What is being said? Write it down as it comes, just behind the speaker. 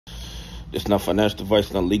It's not financial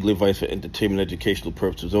advice, not legal advice, for entertainment, educational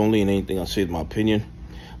purposes only, and anything I say is my opinion.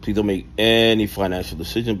 Please don't make any financial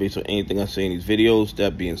decision based on anything I say in these videos.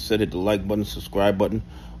 That being said, hit the like button, subscribe button,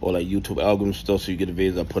 all that YouTube algorithm stuff so you get the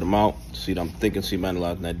videos I put them out. See that I'm thinking, see I'm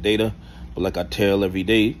analyzing that data. But like I tell every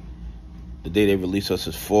day, the day they release us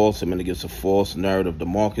is false. I'm going to give us a false narrative of the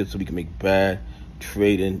market so we can make bad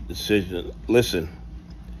trading decisions. Listen,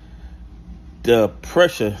 the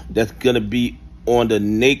pressure that's going to be on the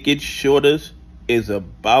naked shorters is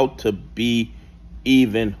about to be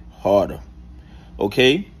even harder.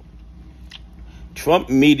 Okay? Trump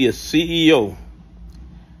Media CEO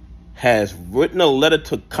has written a letter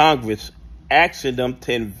to Congress asking them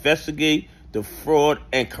to investigate the fraud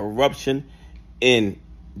and corruption in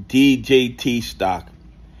DJT stock.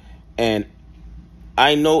 And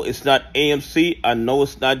I know it's not AMC, I know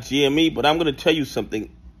it's not GME, but I'm going to tell you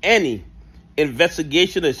something. Any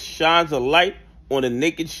investigation that shines a light on the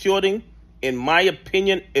naked shorting, in my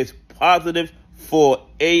opinion, is positive for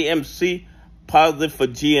AMC, positive for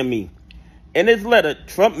GME. In his letter,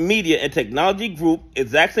 Trump Media and Technology Group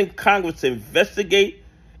is asking Congress to investigate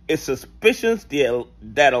its suspicions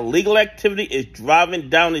that illegal activity is driving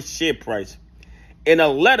down its share price. In a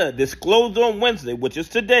letter disclosed on Wednesday, which is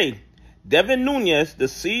today, Devin Nunes, the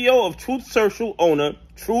CEO of Truth Social owner,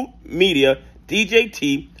 Truth Media,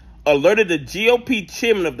 DJT, alerted the GOP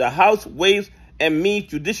chairman of the House Ways and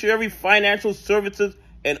Means Judiciary, Financial Services,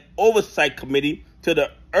 and Oversight Committee to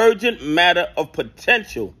the urgent matter of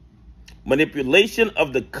potential manipulation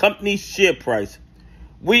of the company's share price.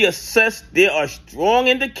 We assess there are strong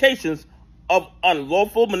indications of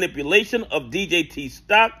unlawful manipulation of DJT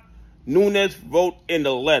stock, Nunes wrote in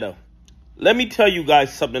the letter. Let me tell you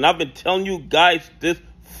guys something. I've been telling you guys this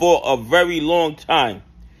for a very long time.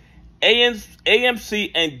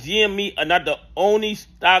 AMC and GME are not the only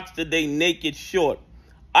stocks that they naked short.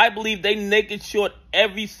 I believe they naked short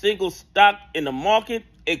every single stock in the market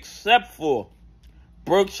except for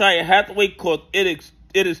Berkshire Hathaway, because it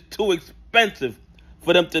is too expensive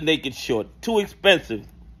for them to naked short. Too expensive.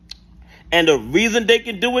 And the reason they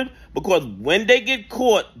can do it, because when they get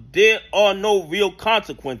caught, there are no real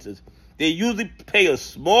consequences. They usually pay a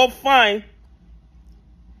small fine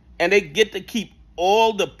and they get to keep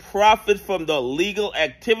all the profit from the legal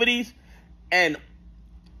activities, and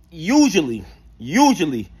usually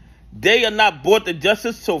they are not brought to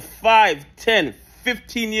justice till 5, 10,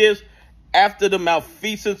 15 years after the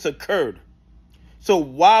malfeasance occurred. So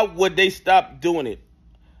why would they stop doing it?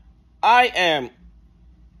 I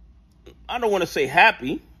don't want to say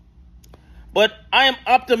happy, but I am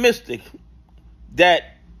optimistic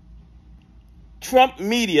that Trump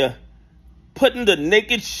Media putting the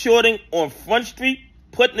naked shorting on Front Street,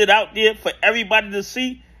 putting it out there for everybody to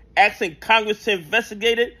see, asking Congress to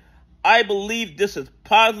investigate it. I believe this is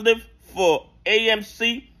positive for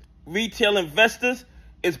AMC, retail investors.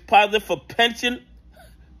 It's positive for pensions.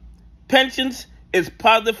 It's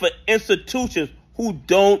positive for institutions who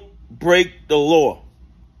don't break the law.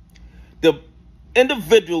 The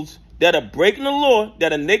individuals that are breaking the law,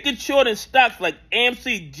 that are naked shorting stocks like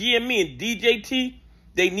AMC, GME, and DJT,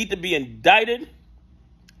 they need to be indicted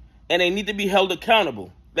and they need to be held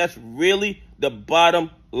accountable. That's really the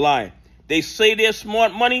bottom line. They say they're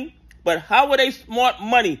smart money, but how are they smart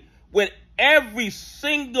money when every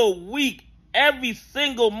single week, every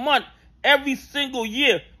single month, every single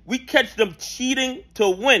year, we catch them cheating to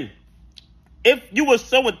win? If you were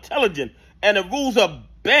so intelligent and the rules are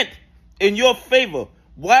bent in your favor,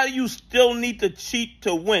 why do you still need to cheat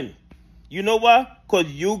to win? You know why? Because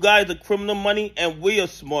you guys are criminal money and we are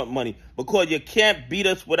smart money. Because you can't beat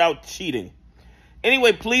us without cheating.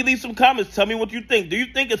 Anyway, please leave some comments. Tell me what you think. Do you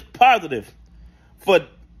think it's positive for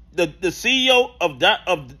the CEO of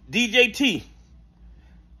DJT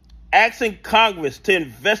asking Congress to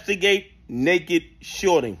investigate naked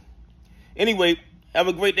shorting? Anyway, have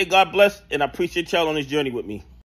a great day. God bless. And I appreciate y'all on this journey with me.